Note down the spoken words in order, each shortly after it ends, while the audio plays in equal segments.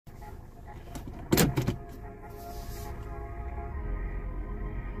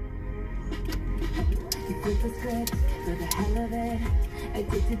the script for the hell of it.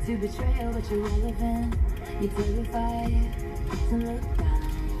 Addicted to betrayal, but you're relevant. You're terrified to look down.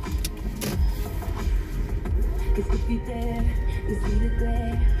 Cause if you dare, you see the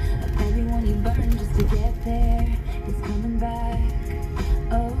glare of everyone you burn just to get there. It's coming back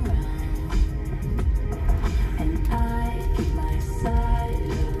around. And I keep my side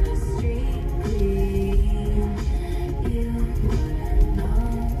of the street clean. You wouldn't know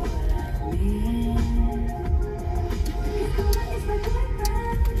what I mean. Cause karma is my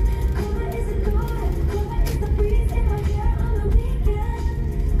boyfriend. Karma is a god. Karma is the breeze in my hair on the weekend.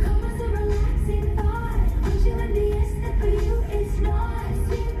 Karma's a relaxing thought. Don't you envious that for you it's not?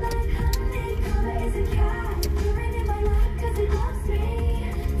 Sweet like honey. Karma is a cat. Purring in my lap cause it loves me.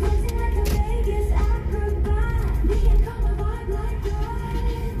 Floating like a Vegas acrobat. Me and karma vibe like that.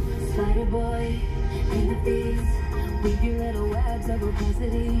 Spider boy, in the beast. Weave your little webs of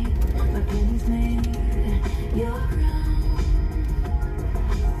opacity. My pennies made your crown.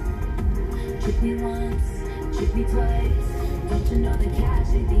 Trick me once, trick me twice. Don't you know the cash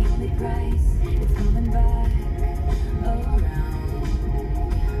ain't the only price? It's coming back around.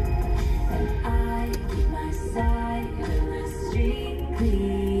 And I keep my side of the street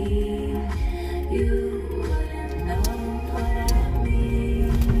clean. You wouldn't know what I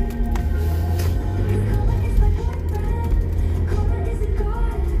mean. Karma is my boyfriend. Karma is a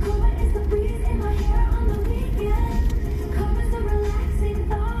god. Karma is the breeze in my hair on the weekend. Karma's a relaxing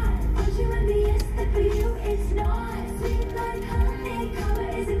thought. Don't you envious that for you it's not? Sweet like honey. Karma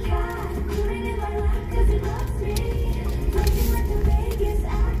is a cat. Purring in my lap cause it loves me. Floating like a Vegas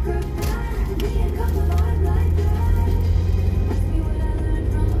acrobat. Me and karma vibe like that. Ask me what I learned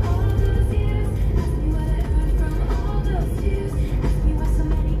from all those years. Ask me what I earned from all those years. Ask me why so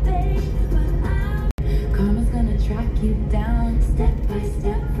many things, but karma's gonna track you down, step by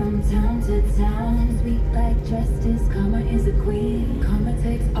step from town to town. Sweet like justice, karma is a queen. Karma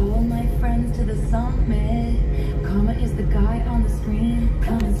takes all my friends to the summit. Karma is the guy on the screen,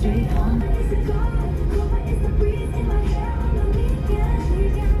 coming straight home. Karma is a god, karma is the breeze in my hair on the weekend.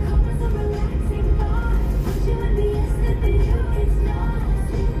 Karma's a relaxing thought. Don't you envious that for you it's not?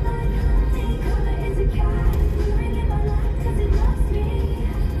 Sweet like honey, karma is a cat. Purring in my lap cause it loves me.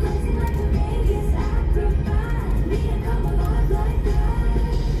 Floating like a Vegas acrobat. Me and karma vibe like that.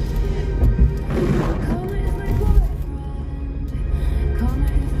 Karma is my boyfriend. Karma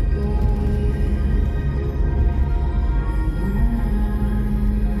is a god.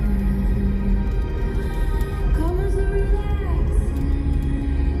 Karma's a relaxing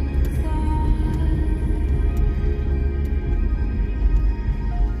thought.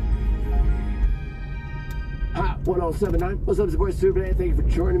 Hot 1079. What's up, it's your boy Super Dad. Thank you for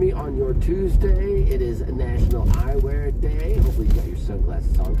joining me on your Tuesday. It is National Eyewear Day. Hopefully you got your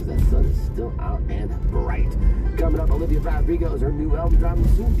sunglasses on because that sun is still out and bright. Coming up, Olivia Rodrigo's her new album dropping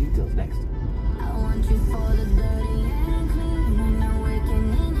soon. Details next. I want you for the dirty and clean. When I'm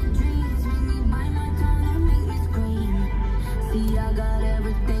waking in your dreams, make me bite my tongue and make me scream. See, I got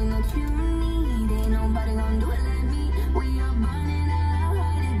everything that you need. Ain't nobody gonna do it like me. We are burning at a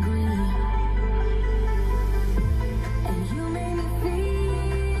high degree. And you make me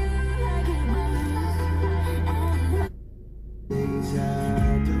feel like it burns. Things I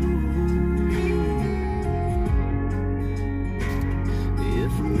do.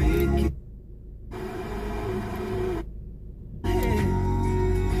 If I make it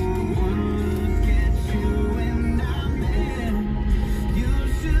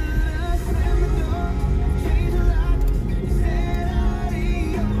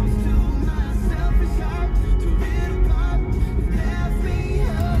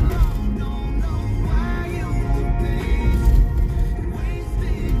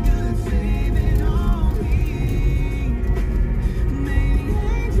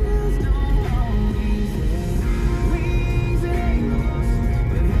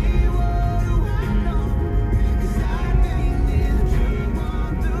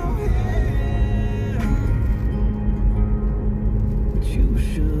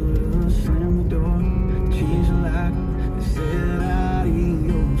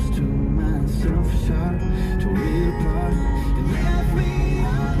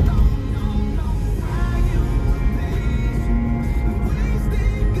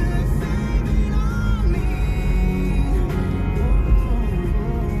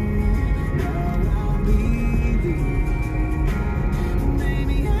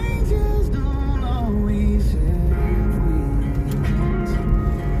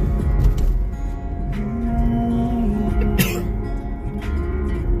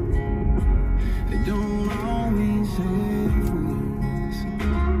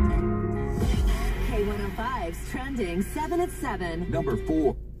Time 7 at 7. Number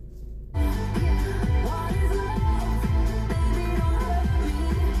 4.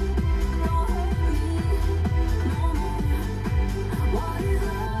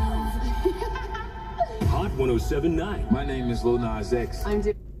 Hot 107.9. My name is Lil Nas X. I'm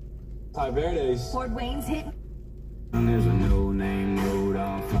Ty Verdes. Fort Wayne's hit. And there's a no-name road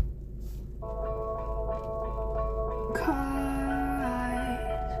off.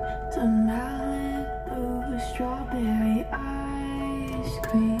 Cars to Malibu, strawberry ice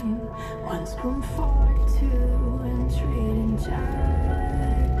cream, 1 spoon for 2, and trading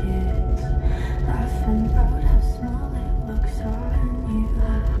jackets, laughing about how small it looks on you.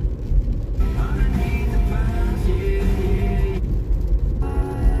 Underneath the pines, yeah.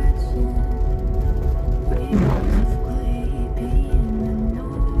 Watching rainbows of clay being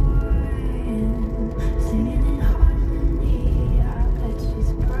annoying, singing in harmony. I bet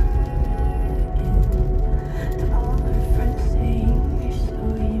she's bragging to all her friends, saying you're so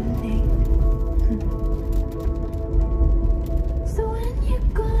unique. So when you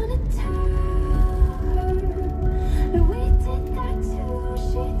gonna tell her that we did that too?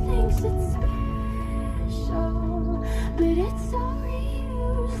 She thinks it's special, but it's all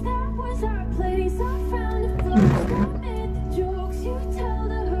reused. That was our place. I found a place that meant the jokes you tell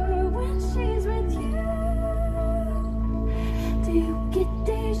to her when she's with you. Do you get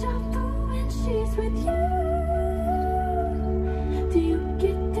deja vu when she's with you? Do you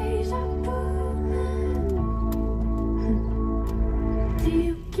get deja vu? Do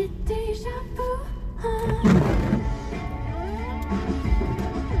you get deja vu?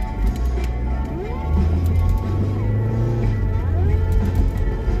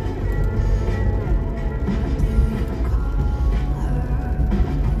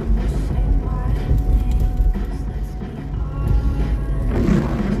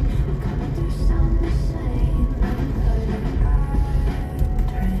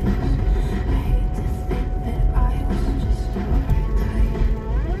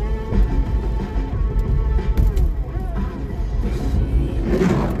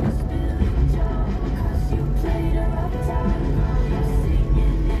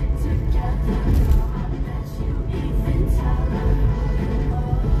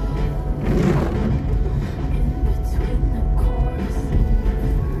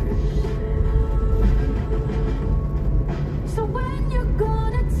 So when you're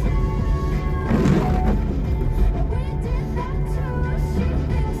gonna tell we did that too? She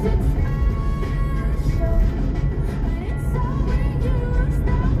thinks it's special, but it's all reused.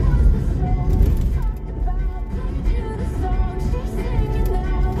 That was the show we talked about. Played you the song she's singing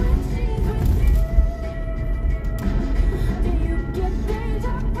now when she's with you. Do you get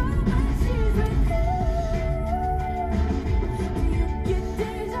deja vu when she's with you? Do you get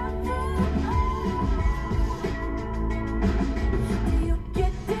deja vu? Do you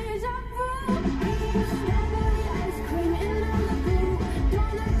get deja vu? Strawberry ice cream in Malibu.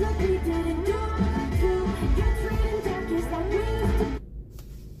 Don't act like we didn't do all that too. You're trading jackets like we used to.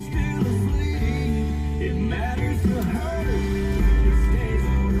 Still asleep. It matters to her. It stays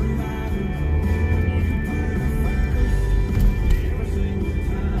on her mind. When you put her first, every single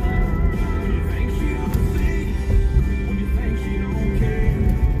time. When you think she don't see, when you think she don't care,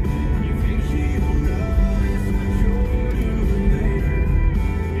 when you think she don't notice what you're doing there.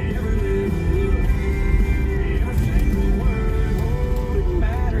 Every little look, every single word, oh, it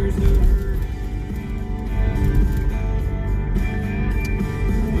matters to her.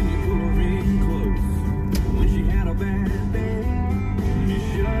 When you pull her in close, when she had a bad day, when you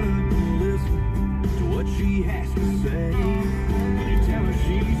shut up and listen to what she has to say, when you tell her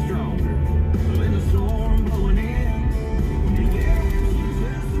she's stronger than the storm blowing in, when you're there when she's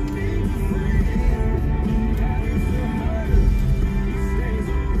listening to friends, it matters to her, it stays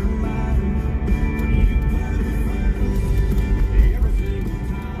on her mind. When you put her first, every single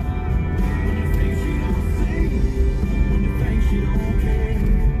time, when you think she don't see, when you think she don't care,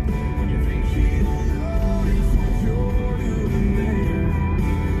 when you think she don't notice what you're doing there.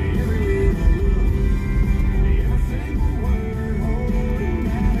 Every little look, every single word, oh, it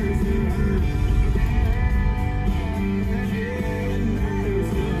matters to her. Yeah, it matters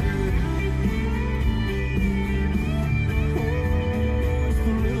to her. Oh, it's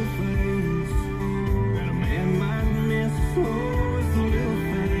the little things that a man might miss. Oh, it's the little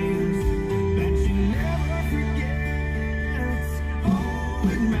things that she never forgets. Oh,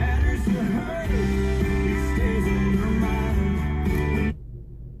 it matters to her. It stays in her mind.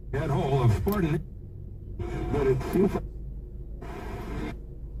 That whole of pardon, but it's too far.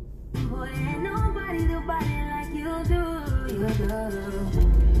 Boy, ain't nobody do body like you do.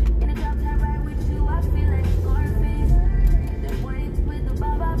 In a drop top ride with you, I feel like Scarface.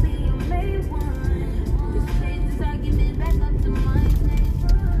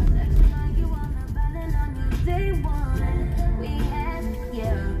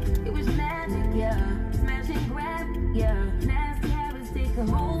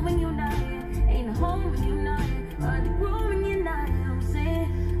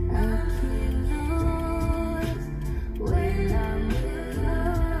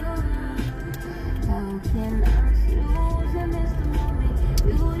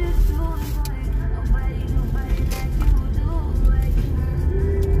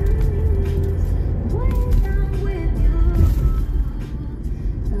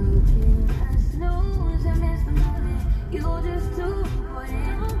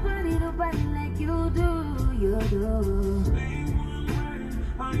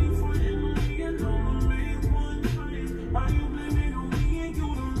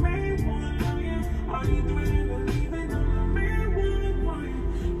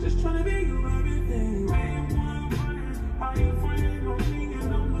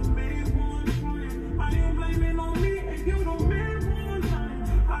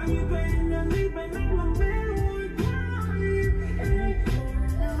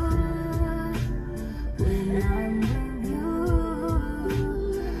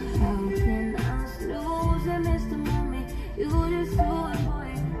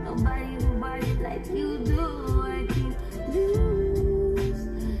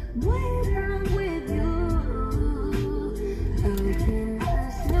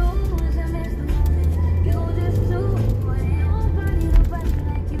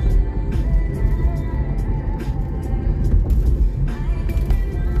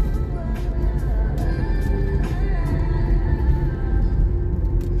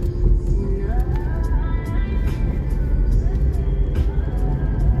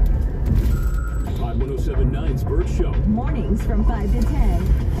 Show. Mornings from 5 to 10.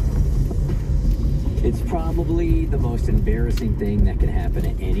 It's probably the most embarrassing thing that can happen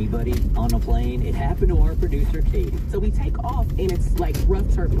to anybody on a plane. It happened to our producer, Katie. So we take off, and it's like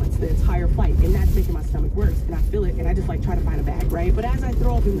rough turbulence the entire flight, and that's making my stomach worse. And I feel it, and I just like try to find a bag, right? But as I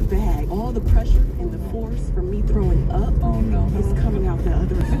throw up in the bag, all the pressure and the force from me throwing up, Oh, no. is coming out the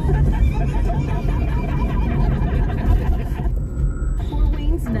other end. Fort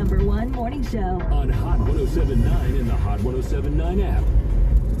Wayne's #1 morning show. On Hot 107.9 and the Hot 107.9 app.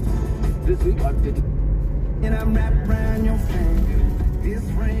 This week on 50. And I'm wrapped around your finger. This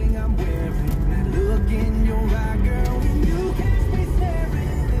ring I'm wearing. That look in your eye, girl, when you catch me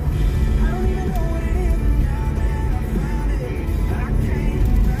staring. I don't even know what it is, but now that I found it, I can't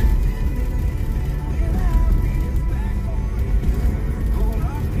imagine living without these back for you. Hold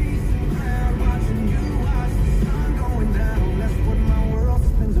our peace and proud, watching you watch the sun going down. That's what my world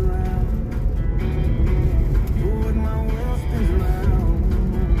spins around. What my world spins around.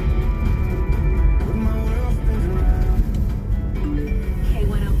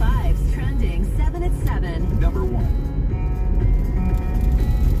 K105's trending 7 at 7. Number 1.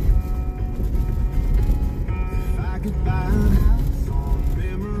 If I could buy a house on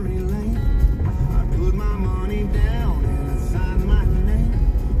memory lane, I'd put my money down and I'd sign my name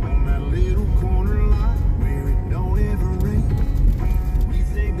on that little corner lot where it don't ever rain. We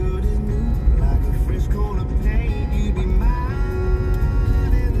say good as new, like a fresh coat of paint. You'd be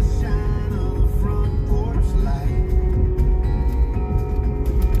mine in the shine of the front porch light.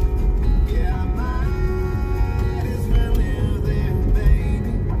 Yeah, I might as well live there,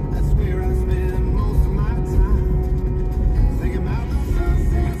 baby. That's where I spend most of my time. Thinking about the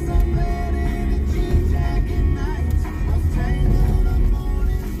sunsets I met in the jean jacket nights. Those tangled up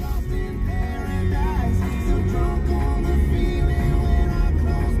mornings lost in paradise. So drunk on the feeling when I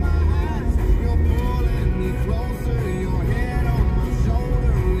close my eyes. You're pulling me closer, your head on my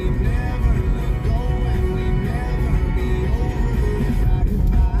shoulder. We never let go and we never be over. If I could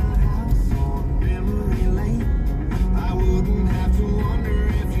buy a house on memory lane, I wouldn't have to wonder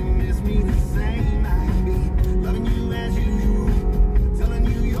if you miss me the same. I'd be loving you as usual, telling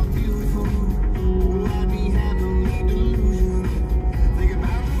you you're beautiful. Oh, I'd be happily delusional. Think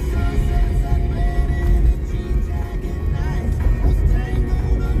about the sunsets I met in the jean jacket nights. Those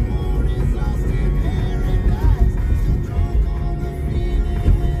tangled up mornings lost in paradise. So drunk on the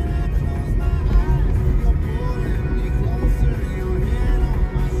feeling when I close my eyes. You're pulling me closer, your head on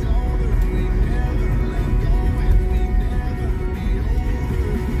my shoulder. We never let go and we never be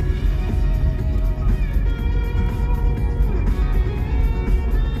over.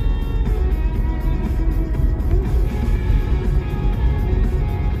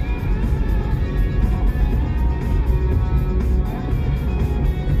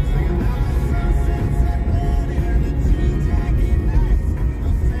 Thinking about the sunsets I met in the jean jacket nights.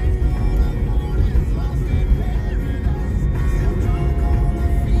 Those tangled up mornings lost in paradise. Still drunk on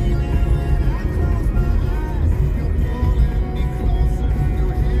the feeling when I close my eyes. You're pulling me closer, your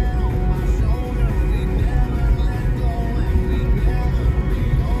head on my shoulder. We never let go and we never be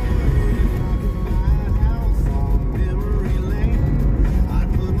over. If I could buy a house on memory lane, I'd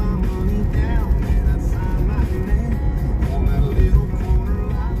put my money down and I'd sign my name on that little corner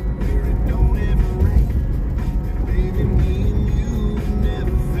lot where it don't ever rain. And baby, me and you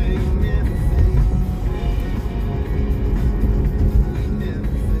never fade, never fade. We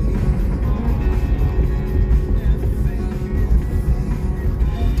never fade. Never fade, never fade.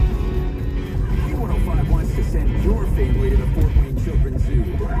 K105 wants to send your family to the Fort Wayne Children's Zoo.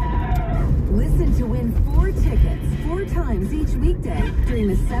 Listen to win 4 tickets 4 times each weekday during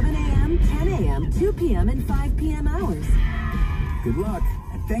the 7 a.m., 10 a.m., 2 p.m., and 5 p.m. hours. Good luck,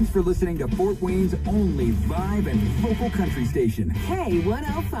 and thanks for listening to Fort Wayne's only vibe and vocal country station.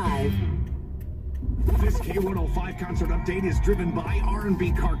 K105. This K105 concert update is driven by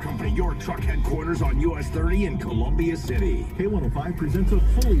R&B Car Company, your truck headquarters on US 30 in Columbia City. K105 presents a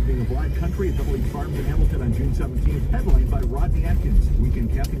full evening of live country at Double H Farms in Hamilton on June 17th, headlined by Rodney Atkins.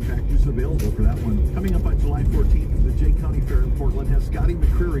 Weekend camping packages available for that one. Coming up on July 14th, the Jay County Fair in Portland has Scotty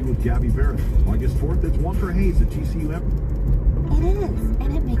McCreery with Gabby Barrett. August 4th, it's Walker Hayes at TCUM. It is,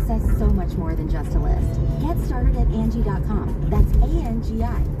 and it makes us so much more than just a list. Get started at Angie.com. That's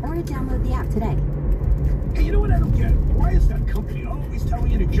A-N-G-I, or to download the app today. Hey, you know what I don't get? Why is that company always telling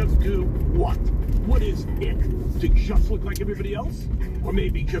you to just do what? What is it? To just look like everybody else? Or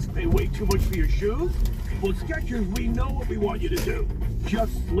maybe just pay way too much for your shoes? Well, Skechers, we know what we want you to do.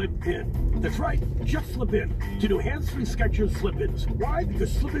 Just slip in. That's right, just slip in to new hands-free Skechers slip-ins. Why?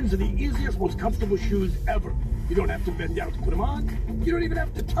 Because slip-ins are the easiest, most comfortable shoes ever. You don't have to bend down to put them on. You don't even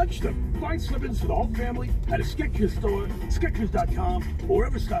have to touch them. Find slip-ins for the whole family at a Skechers store, Skechers.com, or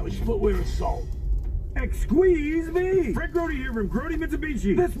wherever stylish footwear is sold. Excuse me! Fred Grody here from Grody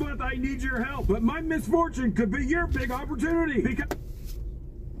Mitsubishi. This month I need your help, but my misfortune could be your big opportunity. Because